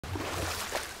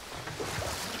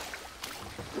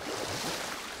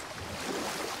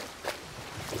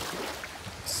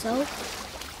So?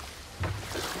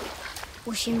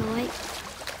 Was she in the light?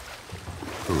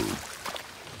 Who?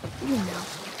 You know.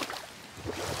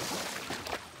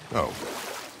 Oh,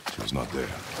 she was not there.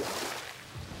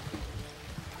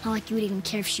 Not like you would even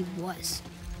care if she was.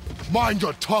 Mind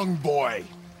your tongue, boy!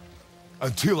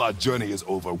 Until our journey is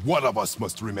over, one of us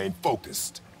must remain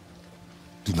focused.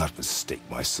 Do not mistake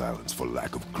my silence for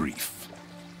lack of grief.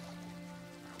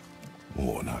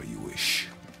 Mourn how you wish.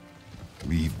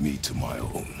 Leave me to my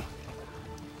own.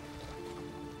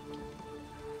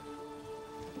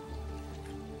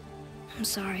 I'm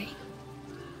sorry.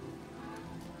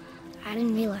 I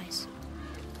didn't realize.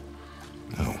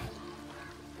 No.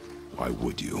 Why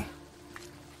would you? You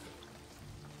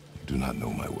do not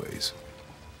know my ways.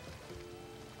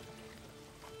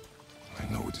 I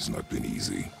know it has not been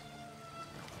easy.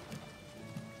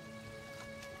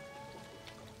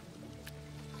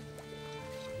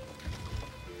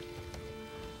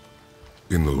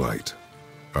 In the light,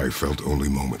 I felt only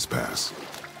moments pass.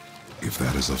 If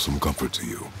that is of some comfort to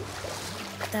you.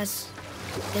 That's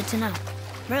good to know.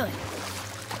 Really.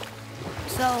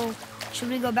 So, should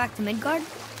we go back to Midgard?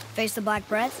 Face the Black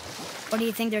Breath? Or do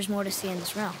you think there's more to see in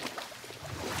this realm?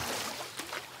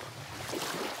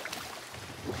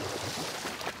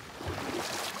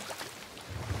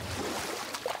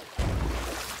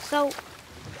 So,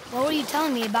 what were you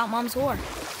telling me about Mom's war?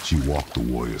 She walked the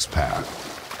warrior's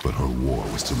path, but her war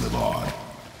was to live on.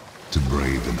 To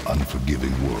brave an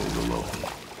unforgiving world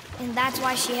alone. And that's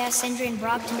why she has Sindri and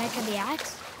Brok to make her the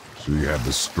axe? She had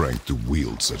the strength to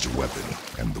wield such a weapon,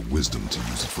 and the wisdom to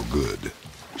use it for good.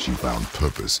 She found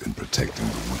purpose in protecting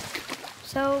the weak.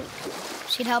 So,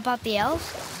 she'd help out the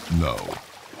elves? No.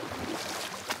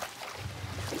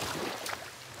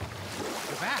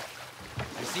 You're back.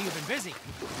 I see you've been busy.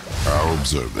 How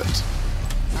observant.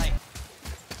 Hi.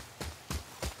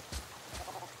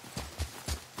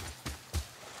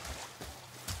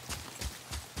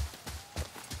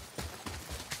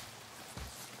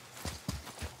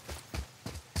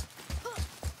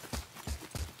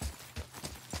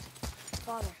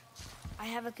 Father, I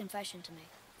have a confession to make.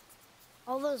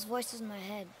 All those voices in my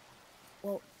head,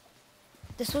 well,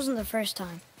 this wasn't the first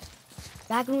time.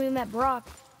 Back when we met Brok,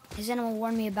 his animal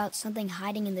warned me about something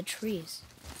hiding in the trees.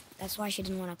 That's why she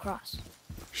didn't want to cross.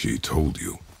 She told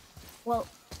you. Well,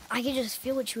 I could just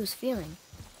feel what she was feeling,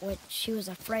 what she was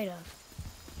afraid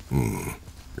of.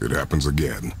 It happens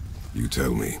again. You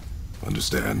tell me.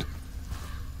 Understand?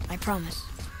 I promise.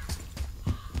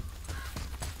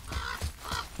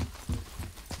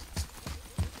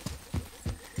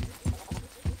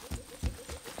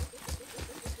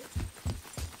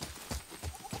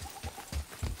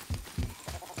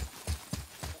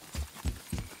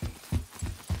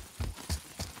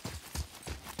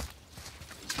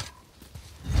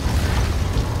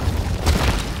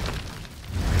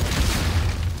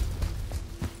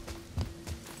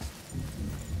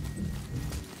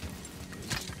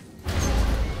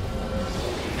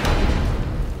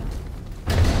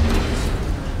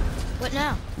 What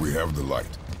now? We have the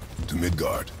light. To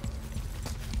Midgard.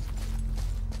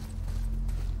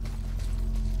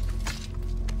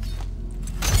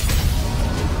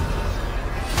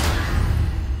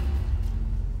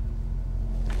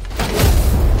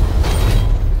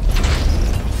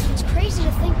 It's crazy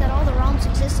to think that all the realms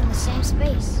exist in the same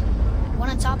space,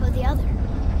 one on top of the other.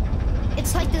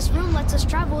 It's like this room lets us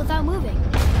travel without moving.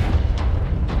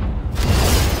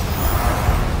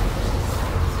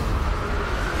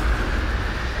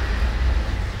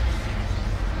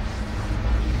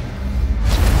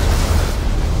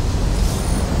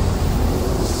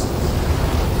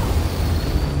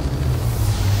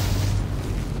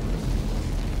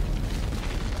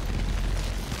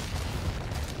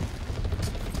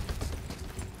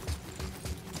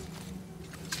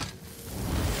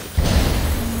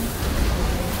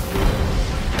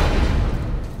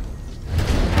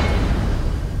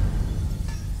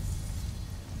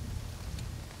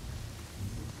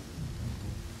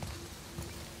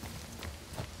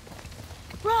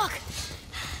 Brok!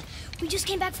 We just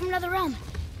came back from another realm.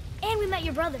 And we met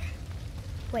your brother.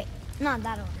 Wait, not in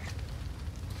that order.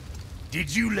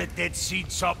 Did you let that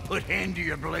seed sop put hand to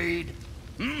your blade?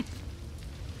 Hmm?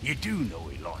 You do know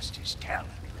he lost his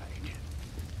talent, right?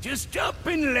 Just up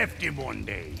and left him one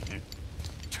day.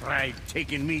 Tried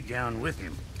taking me down with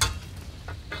him.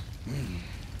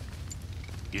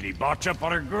 Did he botch up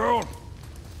on her girl?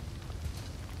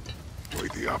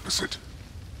 Quite the opposite.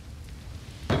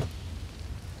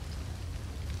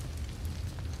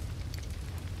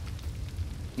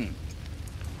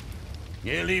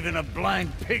 Yeah, even a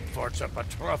blind pig farts up a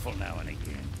truffle now and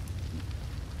again.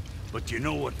 But you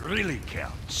know what really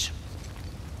counts?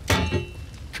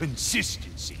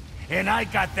 consistency. And I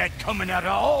got that coming out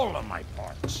of all of my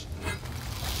parts.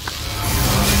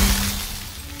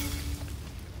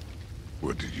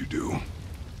 What did you do?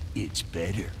 It's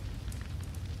better.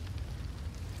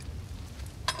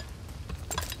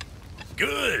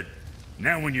 Good!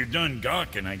 Now when you're done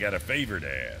gawking, I got a favor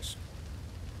to ask.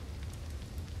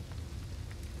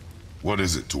 What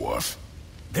is it, dwarf?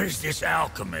 There's this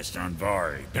alchemist on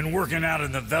Vari, been working out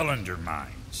in the Velander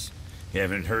mines. You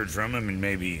haven't heard from him in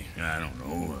maybe, I don't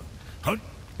know,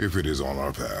 If it is on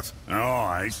our path. Oh,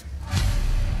 I...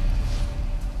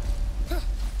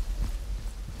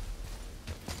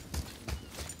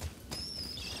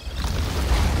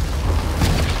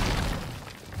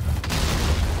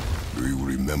 Do you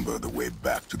remember the way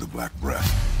back to the Black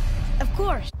Breath? Of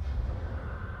course.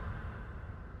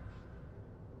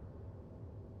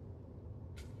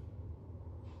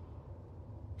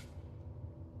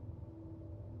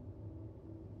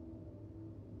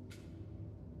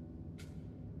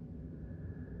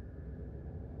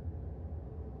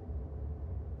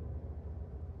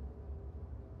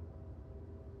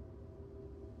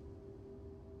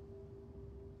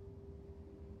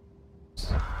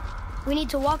 We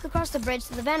need to walk across the bridge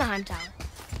to the Vanaheim Tower.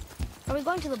 Are we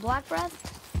going to the Black Breath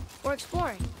or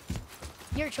exploring?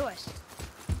 Your choice.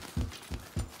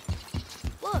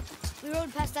 Look, we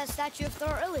rode past that statue of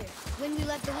Thor earlier when we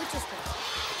left the Witch's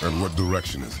Place. And what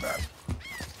direction is that?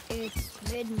 It's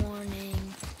mid-morning.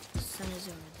 The sun is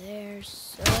over there,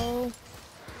 so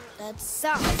that's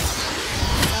south.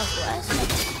 Southwest.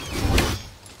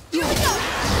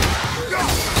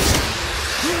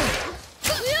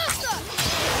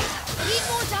 Need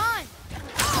more time.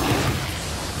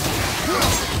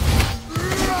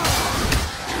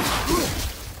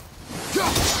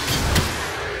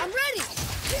 I'm ready.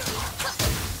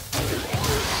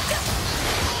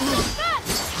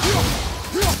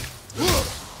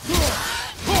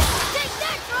 Take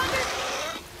that, Roger.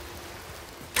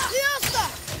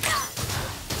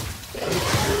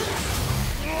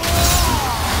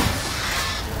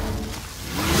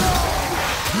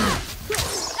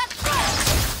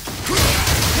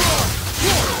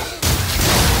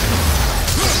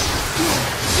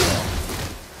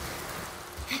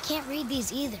 I can't read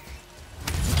these either.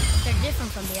 They're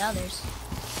different from the others.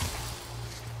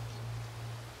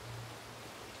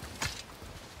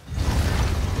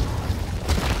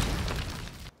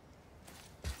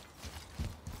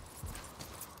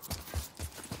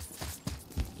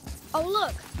 Oh,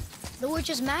 look! The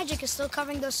witch's magic is still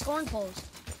covering those scorn poles.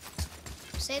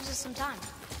 Saves us some time.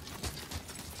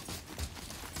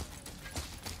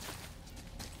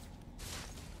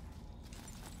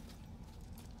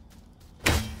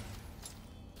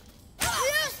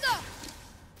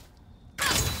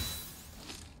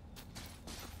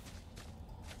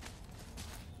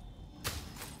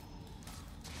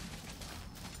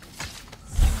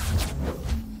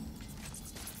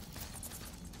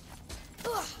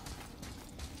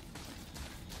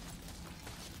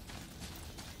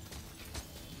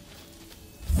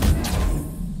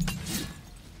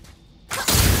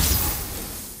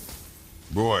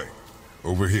 Boy,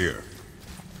 over here.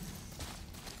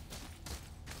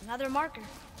 Another marker.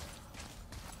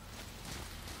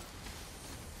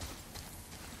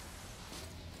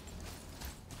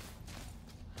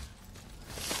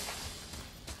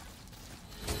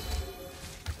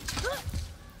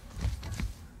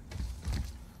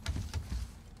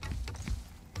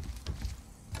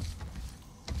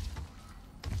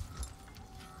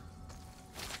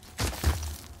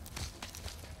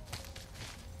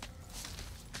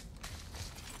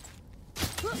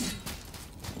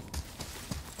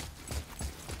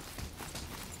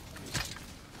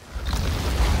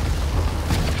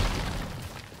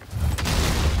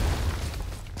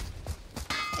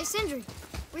 Sindri,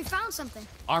 we found something.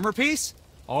 Armor piece?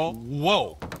 Oh,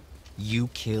 whoa. You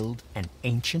killed an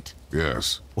ancient?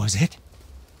 Yes. Was it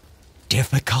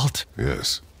difficult?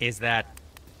 Yes. Is that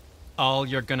all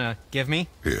you're gonna give me?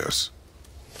 Yes.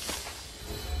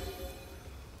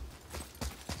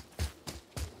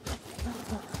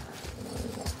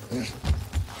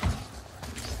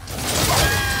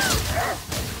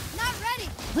 Not ready.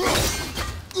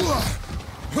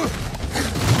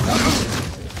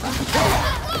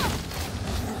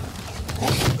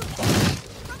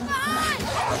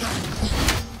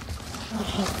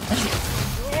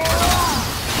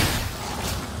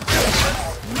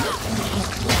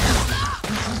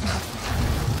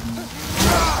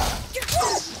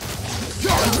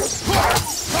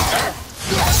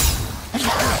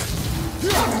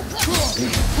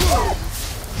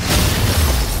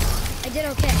 I did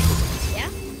okay. Yeah?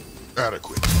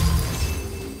 Adequate.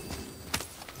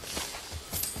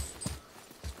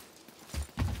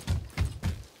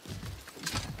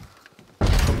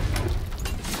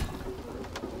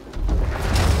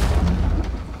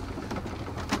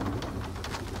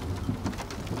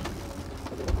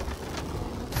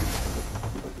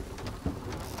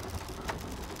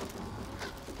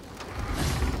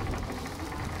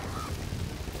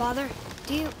 Father,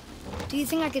 do you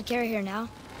think I could carry her now?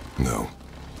 No.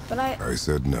 But I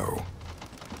said no.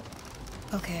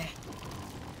 Okay.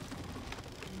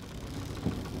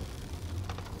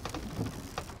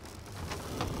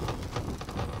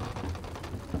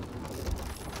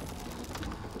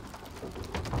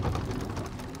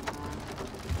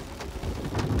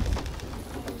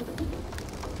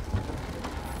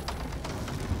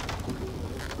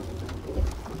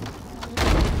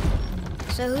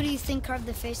 So who do you think carved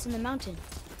the face in the mountain?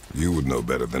 You would know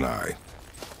better than I.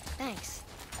 Thanks.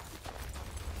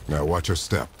 Now watch your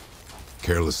step.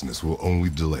 Carelessness will only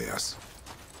delay us.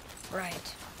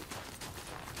 Right.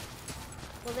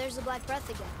 Well, there's the Black Breath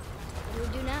again.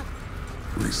 What do we do now?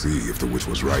 We see if the witch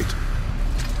was right.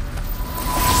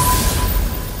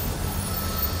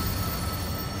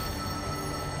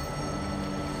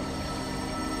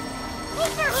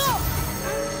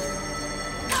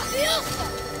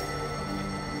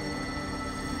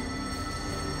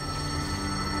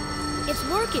 It's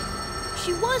working.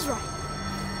 She was right.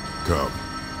 Come,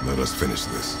 let us finish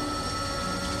this.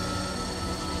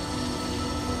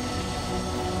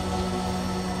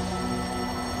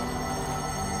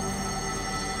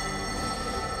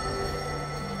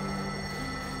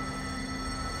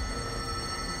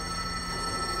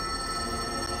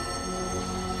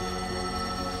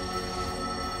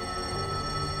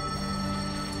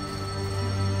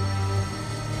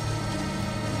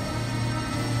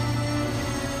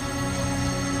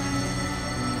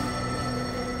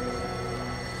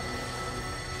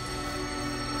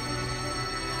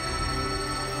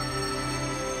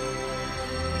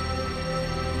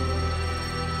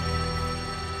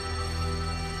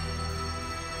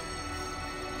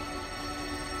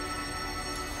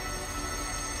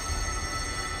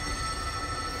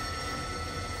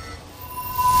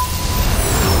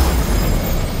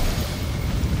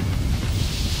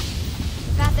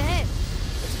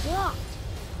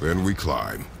 Then we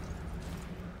climb.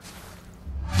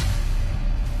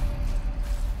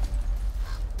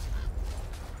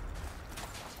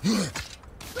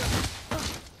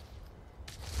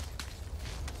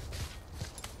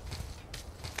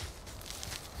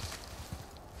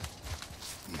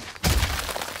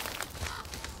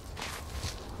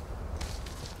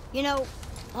 You know,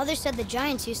 Mother said the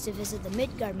giants used to visit the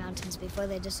Midgard Mountains before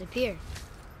they disappeared.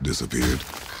 Disappeared?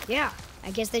 Yeah, I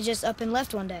guess they just up and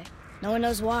left one day. No one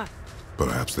knows why.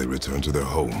 Perhaps they returned to their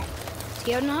home.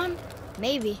 Jotunheim?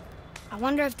 Maybe. I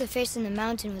wonder if the face in the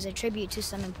mountain was a tribute to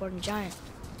some important giant.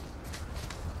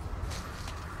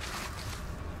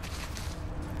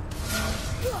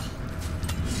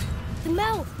 The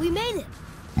mouth! We made it!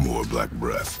 More black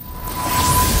breath.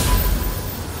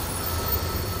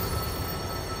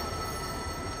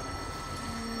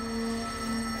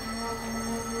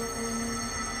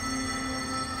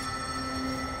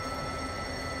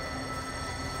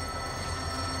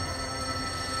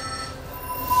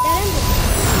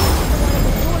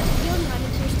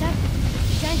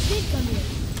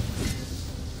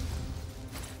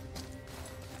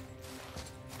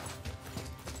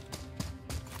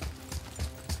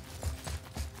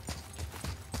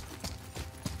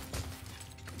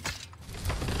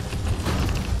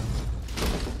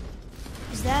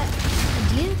 Is that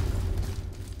a deer?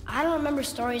 I don't remember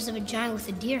stories of a giant with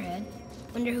a deer head.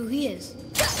 Wonder who he is.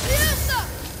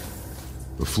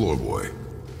 The floor boy.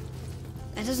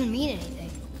 That doesn't mean anything.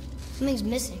 Something's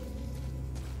missing.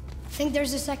 Think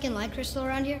there's a second light crystal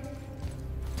around here?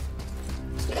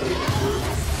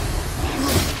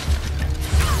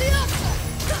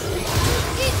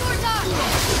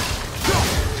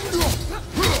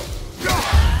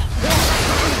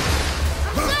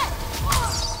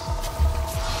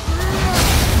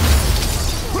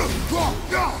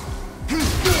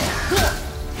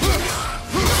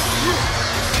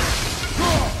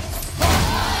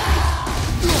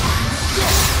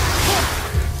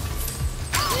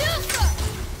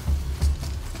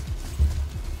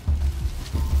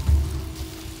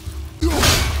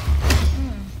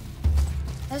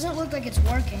 Doesn't look like it's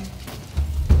working.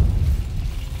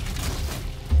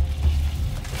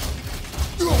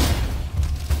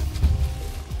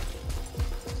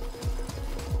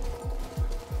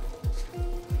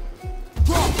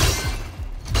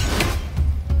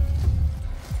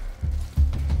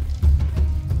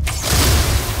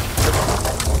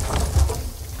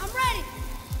 I'm ready.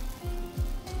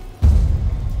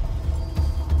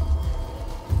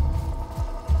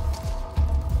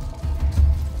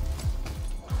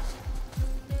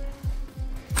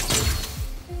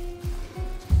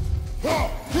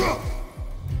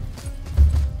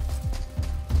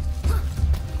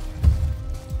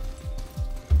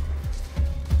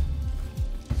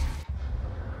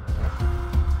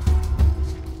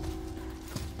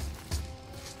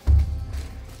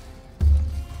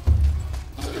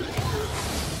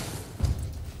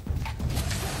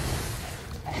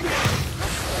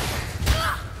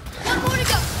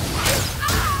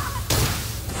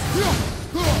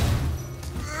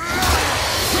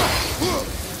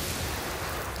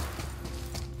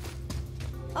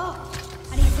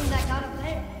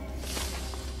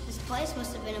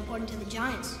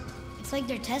 like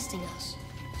they're testing us.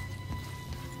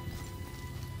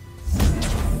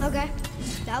 Okay,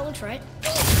 that looks right.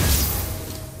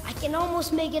 I can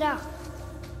almost make it out.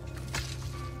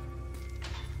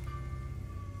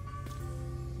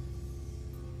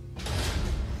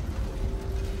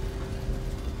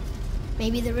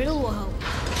 Maybe the riddle will help.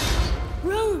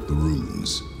 Rune! The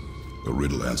runes. A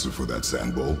riddle answer for that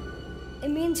sand bowl? It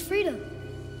means freedom.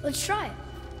 Let's try it.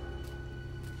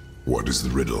 What is the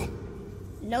riddle?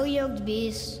 No yoked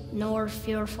beast, nor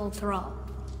fearful thrall,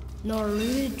 nor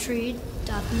rooted tree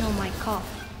doth know my call.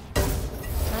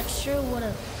 Not sure what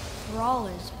a thrall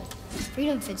is, but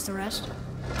freedom fits the rest.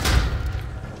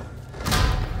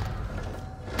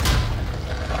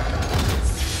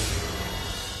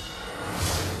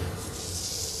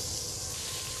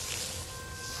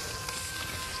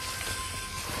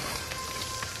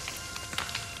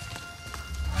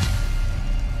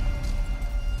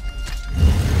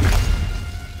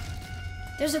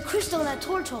 There's a crystal in that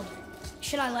torch holder.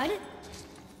 Should I light it?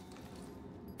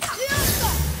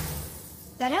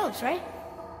 That helps, right?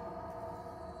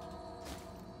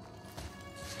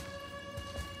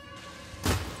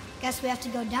 Guess we have to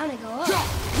go down and go up.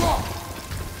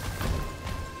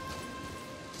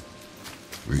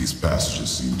 These passages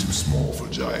seem too small for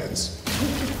giants.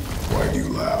 Why do you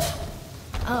laugh?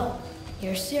 Oh,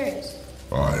 you're serious.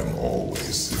 I am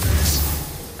always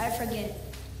serious. I forget it.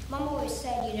 Mom always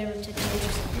said you never took an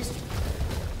interest in history.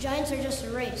 Giants are just a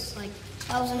race, like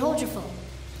elves and Holgerfolk.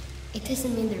 It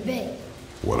doesn't mean they're big.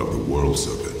 What of the world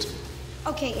serpent?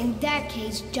 Okay, in that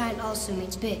case, giant also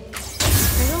means big.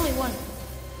 There's only one.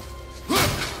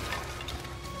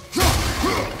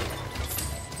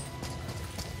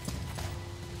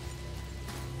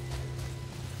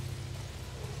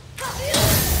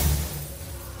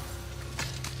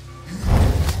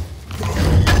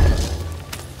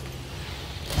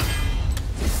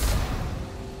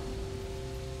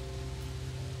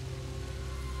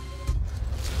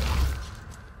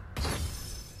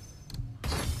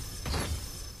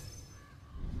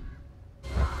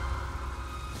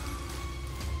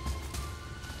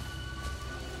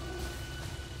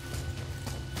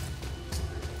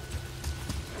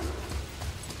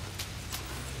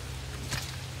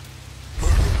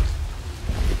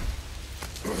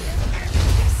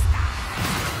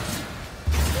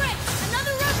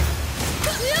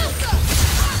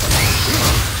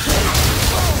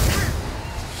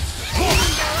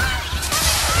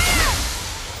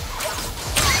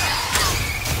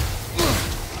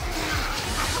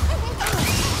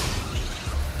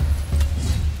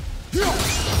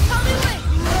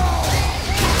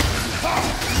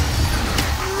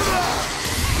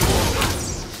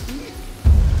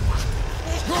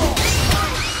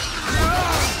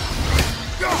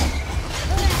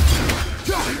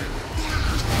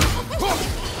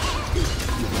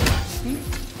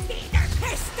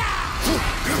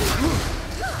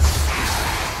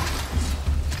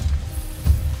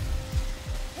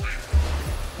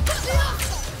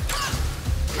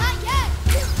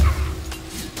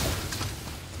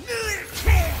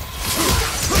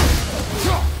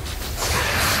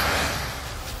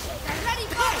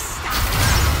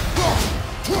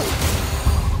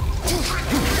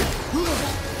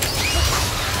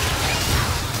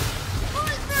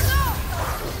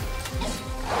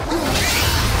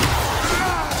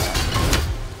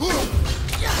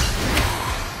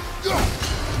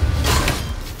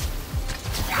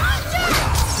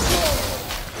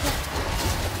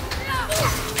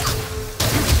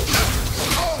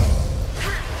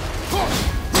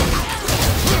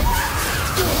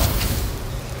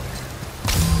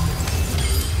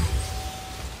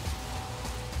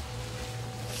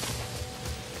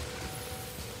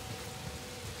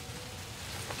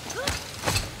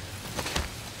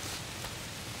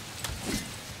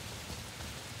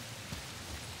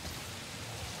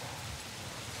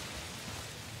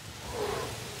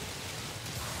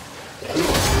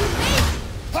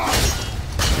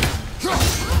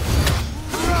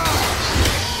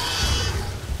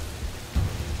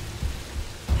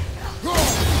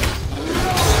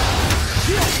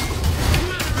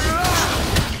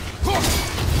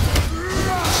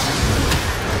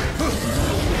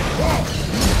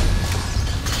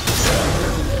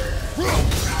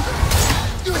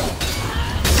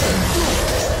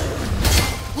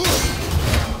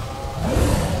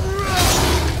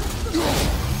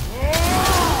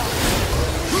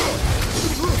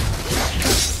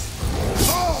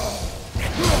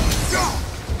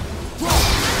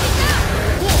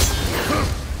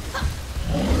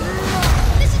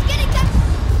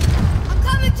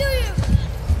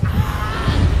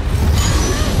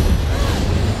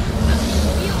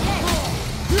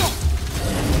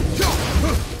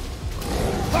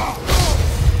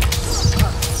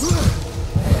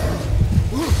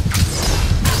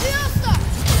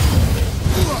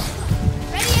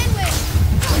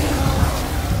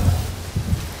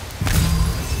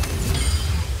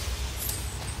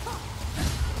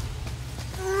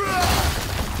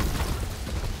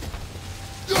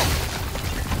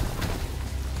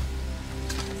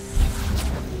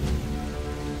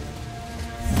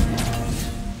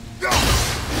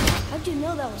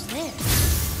 hell was there?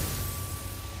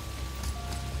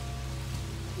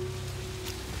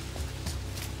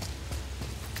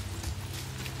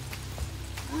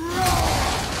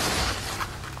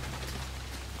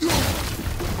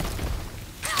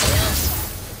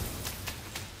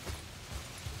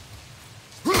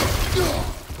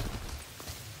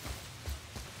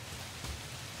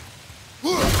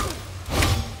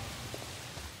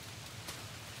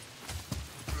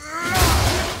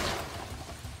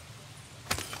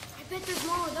 I bet there's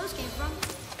more where those came from.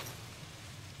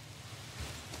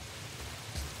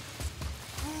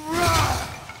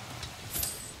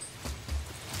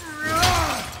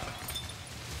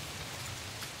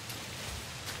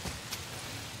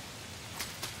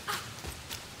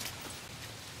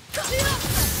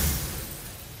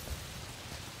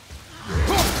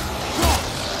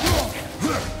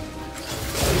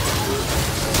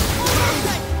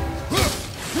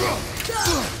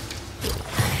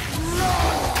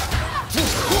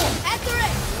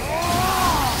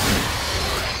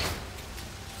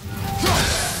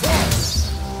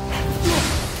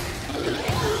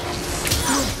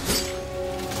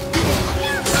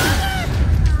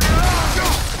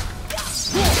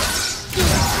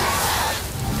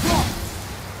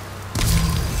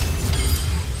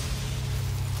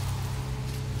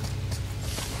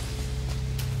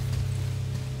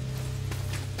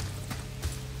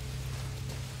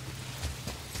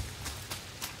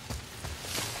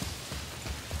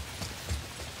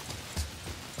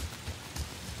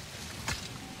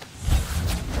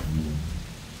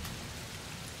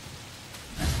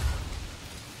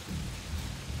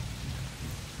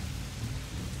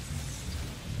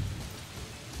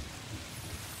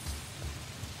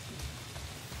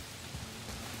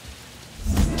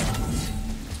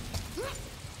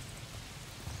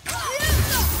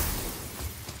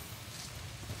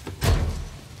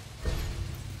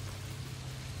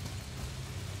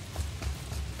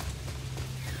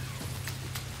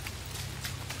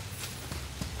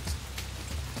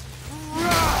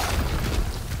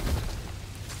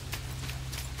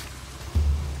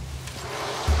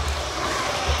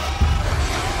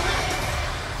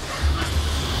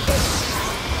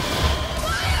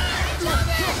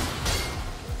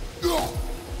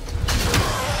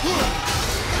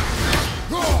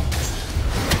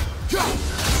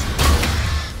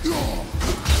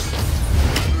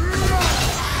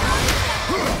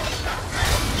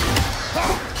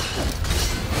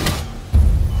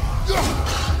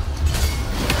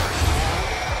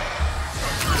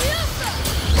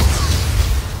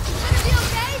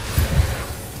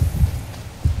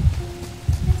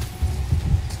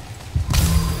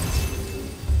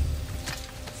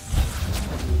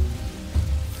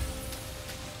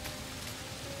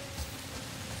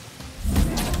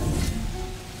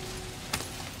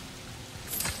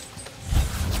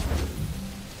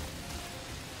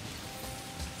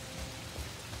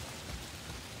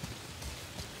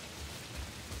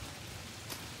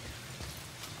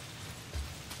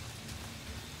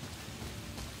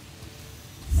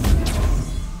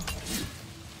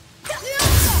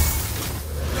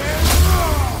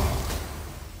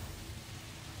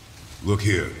 Look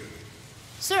here.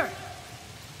 Sir.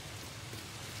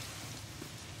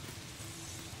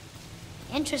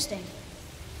 Interesting.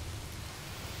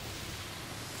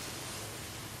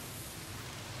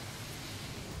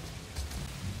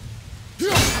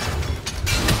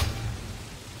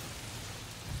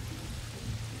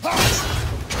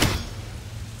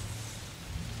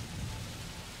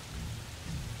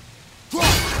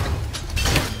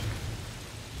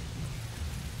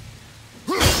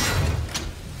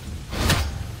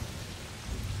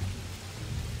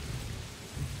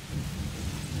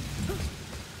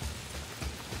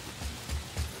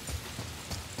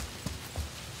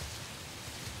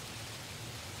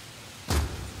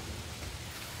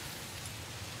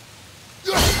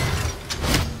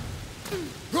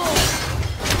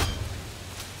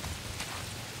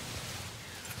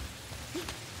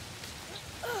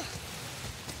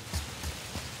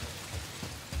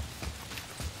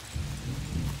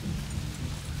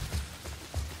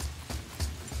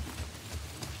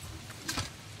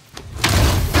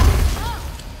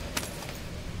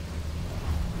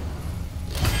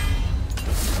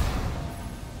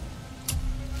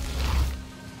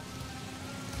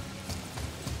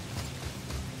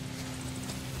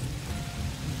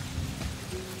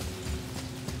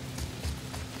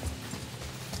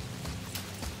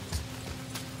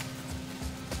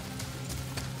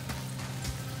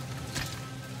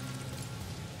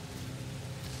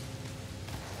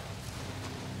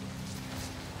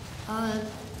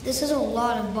 This is a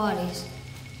lot of bodies.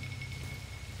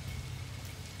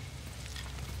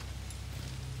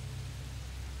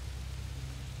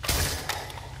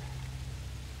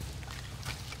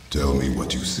 Tell me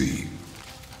what you see.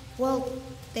 Well,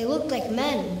 they look like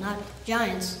men, not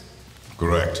giants.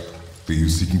 Correct.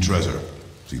 Thieves seeking treasure.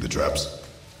 See the traps?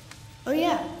 Oh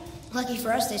yeah. Lucky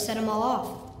for us, they set them all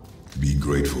off. Be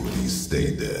grateful these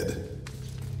stay dead.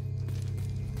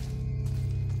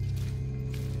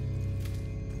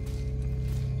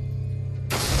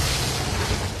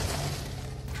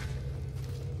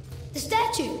 The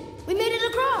statue! We made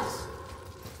it across!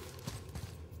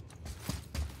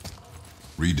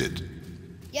 Read it.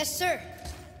 Yes, sir.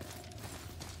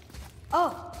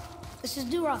 Oh, this is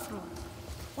Durothron,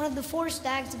 one of the 4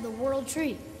 stags of the World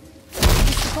Tree.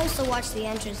 He's supposed to watch the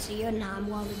entrance to Jotunheim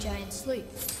while the giants sleep.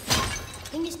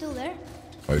 Think he's still there?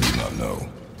 I do not know.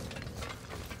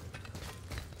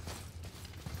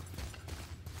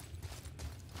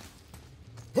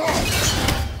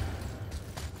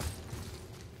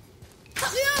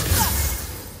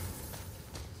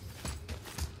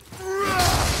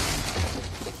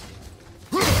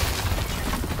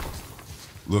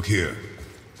 Look here.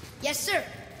 Yes, sir.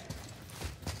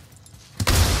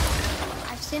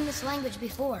 I've seen this language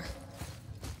before.